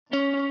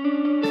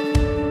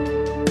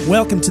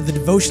Welcome to the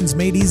Devotions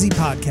Made Easy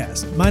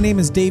podcast. My name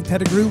is Dave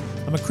Pettigrew.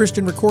 I'm a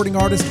Christian recording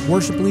artist,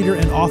 worship leader,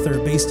 and author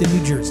based in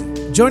New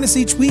Jersey. Join us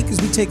each week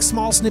as we take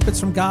small snippets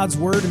from God's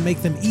Word and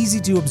make them easy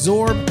to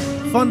absorb,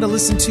 fun to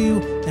listen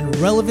to, and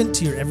relevant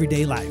to your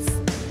everyday life.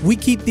 We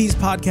keep these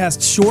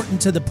podcasts short and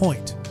to the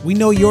point. We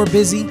know you're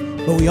busy,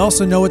 but we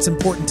also know it's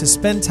important to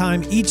spend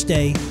time each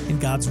day in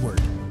God's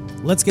Word.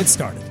 Let's get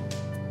started.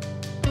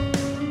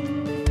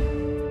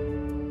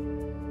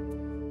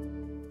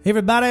 Hey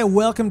everybody,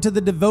 welcome to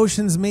the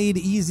Devotions Made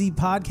Easy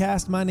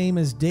podcast. My name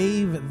is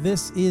Dave.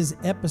 This is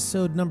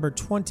episode number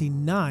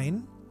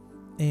 29,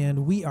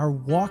 and we are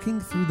walking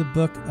through the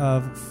book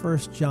of 1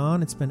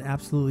 John. It's been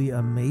absolutely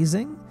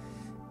amazing,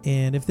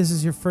 and if this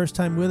is your first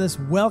time with us,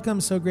 welcome.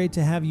 So great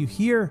to have you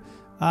here.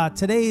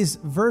 Today's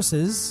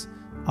verses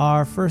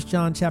are 1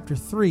 John chapter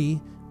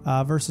 3,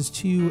 verses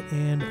 2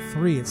 and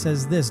 3. It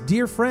says this: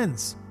 "Dear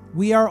friends,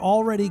 we are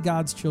already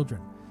God's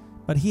children,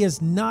 but he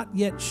has not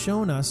yet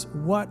shown us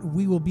what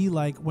we will be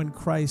like when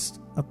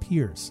Christ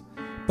appears.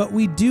 But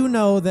we do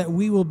know that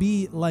we will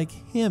be like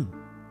him."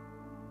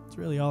 That's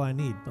really all I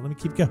need, but let me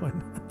keep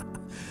going.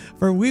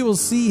 "For we will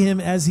see him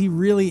as he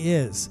really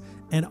is,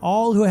 and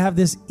all who have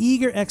this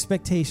eager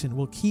expectation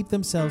will keep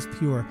themselves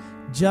pure,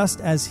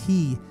 just as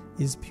he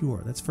is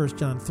pure." That's 1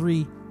 John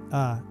 3,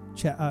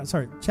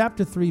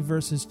 chapter 3,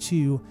 verses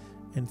 2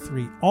 and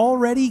 3.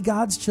 Already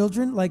God's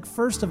children? Like,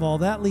 first of all,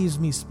 that leaves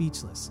me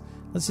speechless.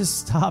 Let's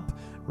just stop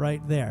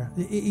right there.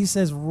 He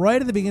says right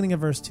at the beginning of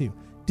verse 2,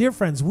 "Dear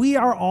friends, we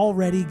are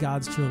already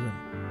God's children."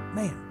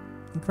 Man,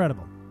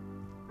 incredible.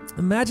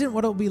 Imagine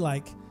what it'll be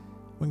like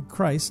when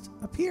Christ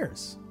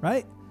appears,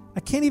 right? I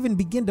can't even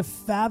begin to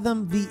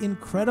fathom the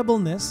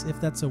incredibleness,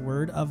 if that's a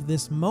word, of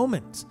this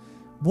moment.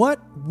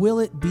 What will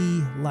it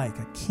be like?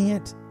 I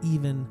can't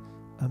even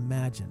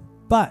imagine.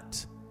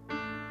 But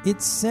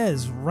it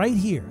says right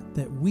here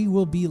that we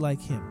will be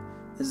like him.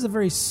 This is a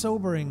very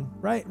sobering,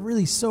 right?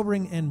 Really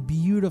sobering and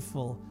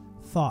beautiful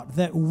thought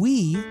that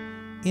we,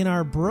 in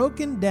our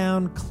broken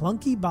down,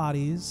 clunky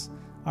bodies,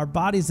 our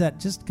bodies that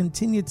just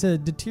continue to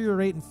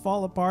deteriorate and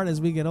fall apart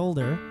as we get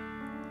older,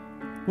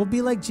 will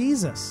be like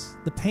Jesus.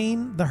 The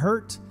pain, the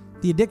hurt,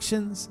 the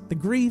addictions, the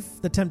grief,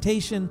 the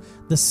temptation,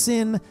 the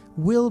sin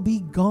will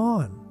be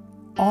gone.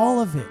 All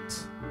of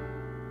it.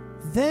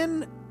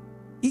 Then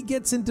he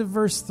gets into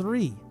verse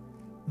 3.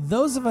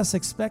 Those of us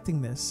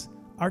expecting this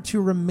are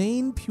to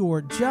remain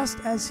pure just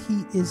as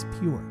he is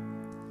pure.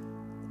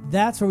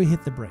 That's where we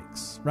hit the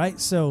brakes, right?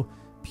 So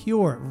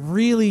pure,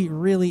 really,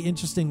 really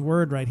interesting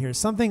word right here.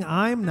 Something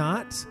I'm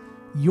not,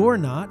 you're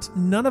not,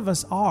 none of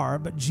us are,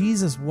 but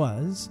Jesus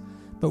was.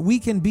 But we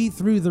can be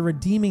through the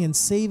redeeming and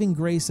saving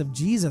grace of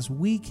Jesus.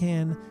 We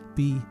can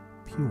be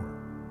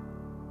pure.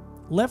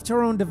 Left to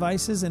our own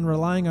devices and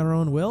relying on our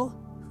own will,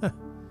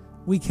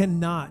 we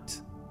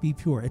cannot be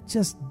pure. It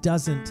just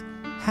doesn't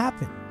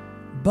happen.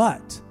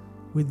 But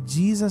with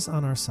Jesus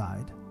on our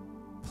side,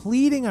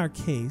 pleading our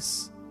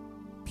case,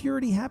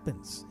 purity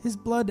happens. His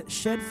blood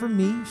shed for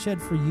me,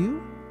 shed for you,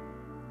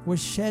 was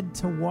shed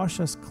to wash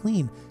us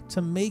clean,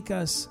 to make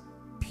us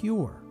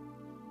pure.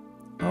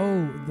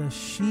 Oh, the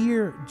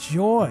sheer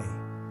joy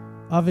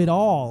of it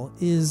all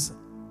is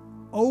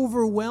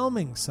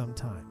overwhelming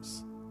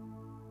sometimes.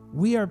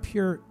 We are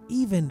pure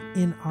even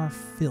in our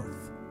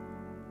filth.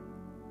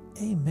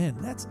 Amen.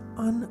 That's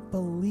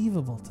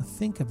unbelievable to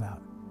think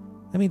about.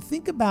 I mean,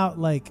 think about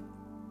like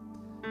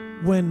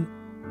when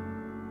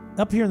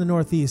up here in the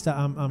Northeast,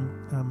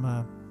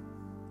 I'm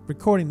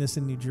recording this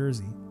in New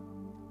Jersey,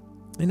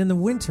 and in the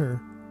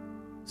winter,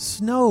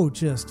 snow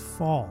just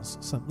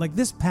falls. Like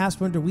this past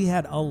winter, we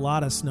had a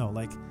lot of snow,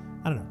 like,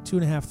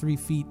 2.5, 3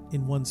 feet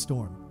in one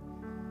storm.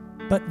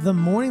 But the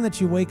morning that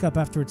you wake up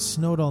after it's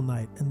snowed all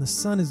night and the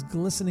sun is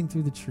glistening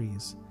through the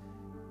trees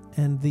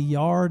and the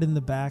yard in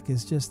the back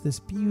is just this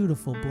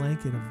beautiful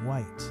blanket of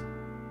white.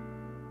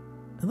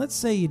 And let's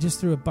say you just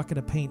threw a bucket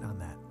of paint on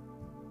that.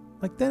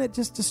 Like, then it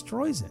just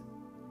destroys it.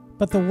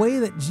 But the way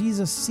that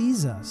Jesus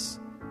sees us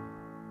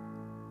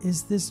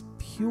is this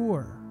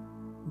pure,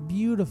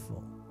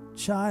 beautiful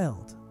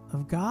child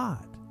of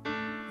God.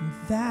 And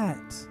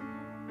that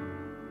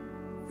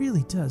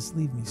really does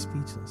leave me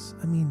speechless.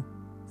 I mean,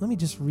 let me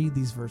just read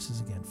these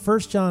verses again. 1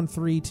 John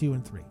 3, 2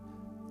 and 3.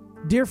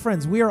 "Dear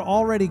friends, we are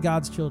already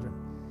God's children,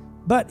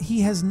 but he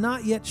has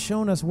not yet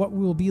shown us what we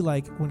will be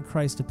like when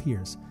Christ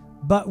appears.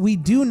 But we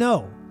do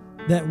know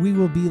that we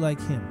will be like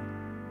him,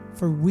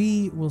 for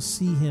we will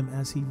see him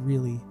as he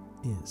really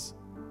is.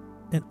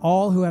 And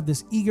all who have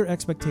this eager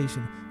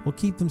expectation will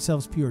keep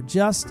themselves pure,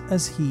 just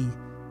as he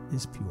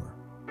is pure."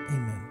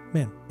 Amen.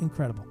 Man,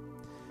 incredible.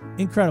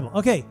 Incredible.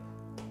 Okay,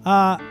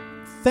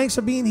 thanks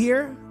for being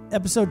here.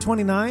 Episode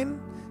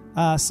 29.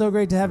 So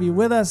great to have you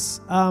with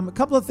us. A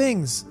couple of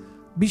things.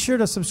 Be sure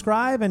to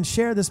subscribe and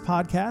share this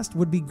podcast.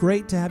 Would be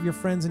great to have your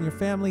friends and your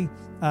family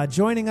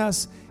joining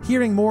us,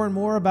 hearing more and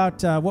more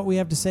about what we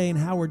have to say and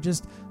how we're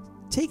just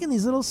taking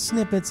these little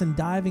snippets and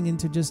diving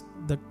into just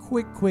the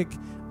quick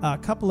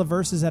couple of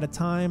verses at a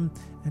time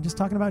and just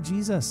talking about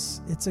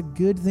Jesus. It's a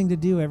good thing to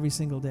do every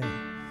single day.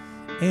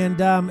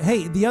 And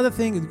hey, the other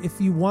thing, if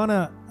you want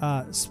to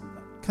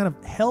kind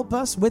of help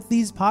us with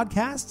these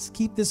podcasts,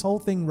 keep this whole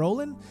thing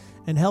rolling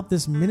and help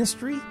this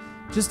ministry,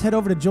 just head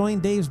over to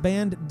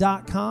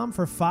joindavesband.com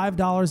for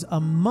 $5 a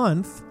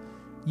month.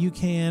 You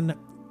can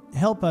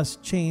help us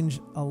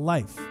change a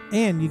life,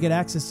 and you get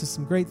access to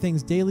some great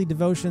things: daily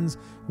devotions,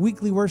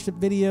 weekly worship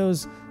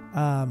videos,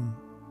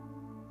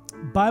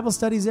 Bible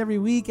studies every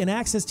week, and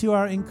access to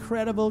our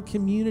incredible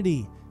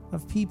community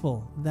of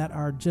people that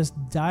are just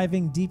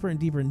diving deeper and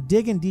deeper and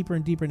digging deeper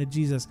and deeper into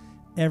Jesus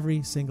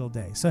every single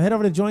day. So head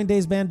over to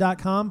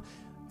joindavesband.com,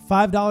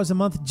 $5 a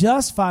month,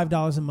 just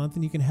 $5 a month,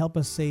 and you can help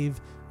us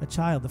save a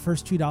child. The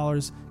first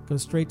 $2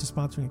 goes straight to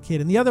sponsoring a kid.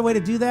 And the other way to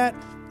do that,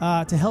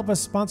 to help us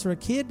sponsor a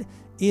kid,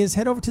 is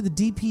head over to the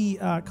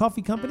DP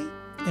Coffee Company,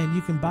 and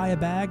you can buy a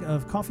bag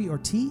of coffee or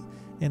tea,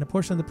 and a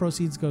portion of the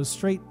proceeds goes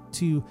straight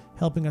to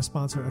helping us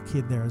sponsor a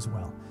kid there as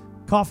well.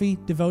 Coffee,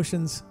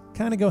 devotions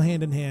kind of go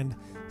hand in hand,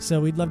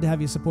 so we'd love to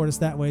have you support us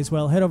that way as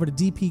well. Head over to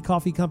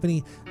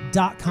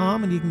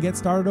dpcoffeecompany.com, and you can get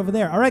started over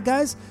there. All right,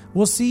 guys,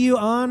 we'll see you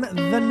on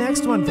the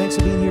next one. Thanks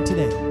for being here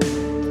today.